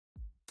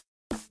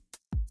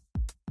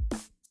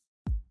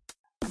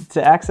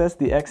To access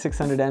the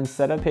X600M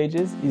setup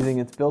pages using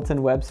its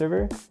built-in web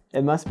server,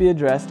 it must be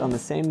addressed on the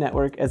same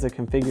network as a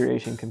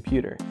configuration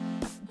computer.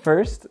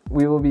 First,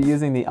 we will be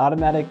using the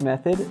automatic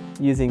method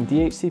using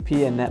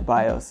DHCP and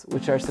NetBIOS,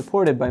 which are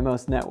supported by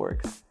most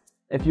networks.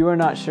 If you are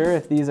not sure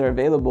if these are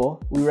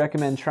available, we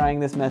recommend trying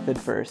this method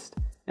first,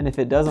 and if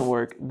it doesn't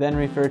work, then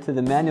refer to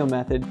the manual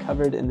method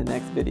covered in the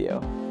next video.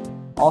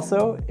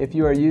 Also, if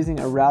you are using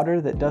a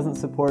router that doesn't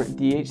support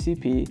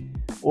DHCP,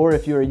 or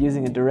if you are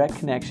using a direct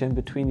connection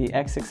between the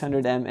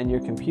X600M and your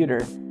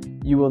computer,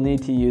 you will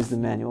need to use the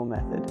manual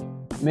method.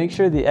 Make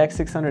sure the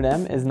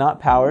X600M is not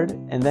powered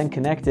and then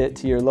connect it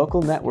to your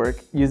local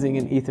network using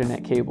an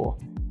Ethernet cable.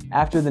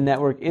 After the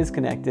network is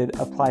connected,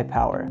 apply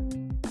power.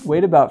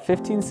 Wait about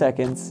 15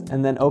 seconds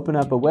and then open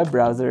up a web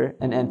browser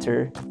and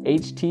enter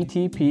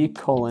http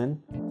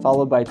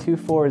followed by 2 /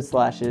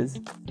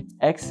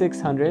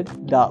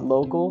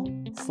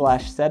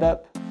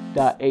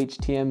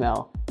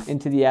 x600.local/setup.html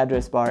into the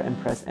address bar and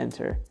press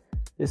enter.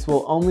 This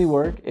will only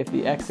work if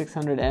the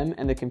X600M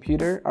and the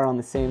computer are on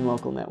the same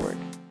local network.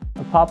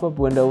 A pop-up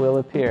window will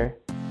appear.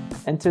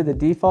 Enter the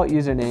default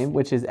username,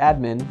 which is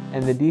admin,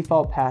 and the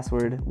default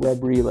password,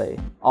 web relay,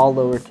 all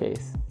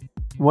lowercase.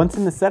 Once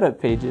in the setup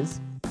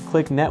pages,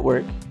 click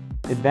Network,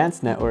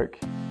 Advanced Network,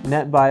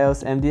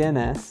 NetBIOS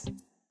MDNS,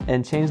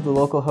 and change the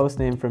local host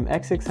name from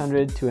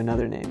X600 to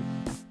another name.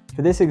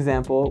 For this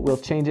example, we'll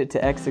change it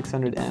to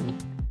X600M.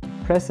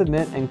 Press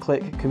Submit and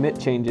click Commit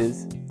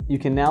Changes. You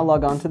can now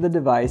log on to the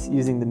device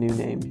using the new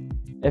name.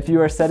 If you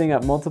are setting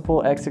up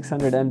multiple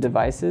X600M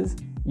devices,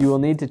 you will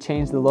need to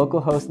change the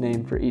local host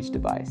name for each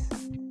device.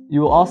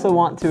 You will also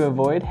want to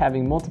avoid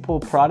having multiple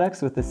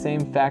products with the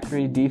same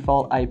factory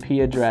default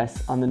IP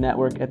address on the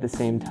network at the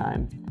same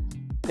time.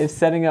 If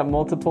setting up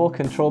multiple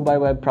controlled by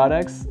web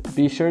products,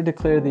 be sure to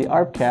clear the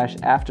ARP cache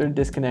after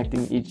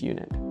disconnecting each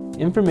unit.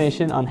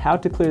 Information on how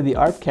to clear the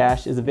ARP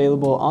cache is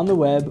available on the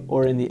web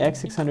or in the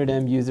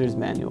X600M user's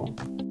manual.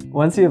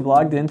 Once you have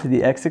logged into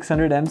the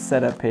X600M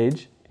setup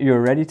page, you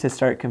are ready to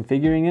start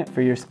configuring it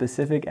for your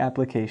specific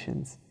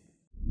applications.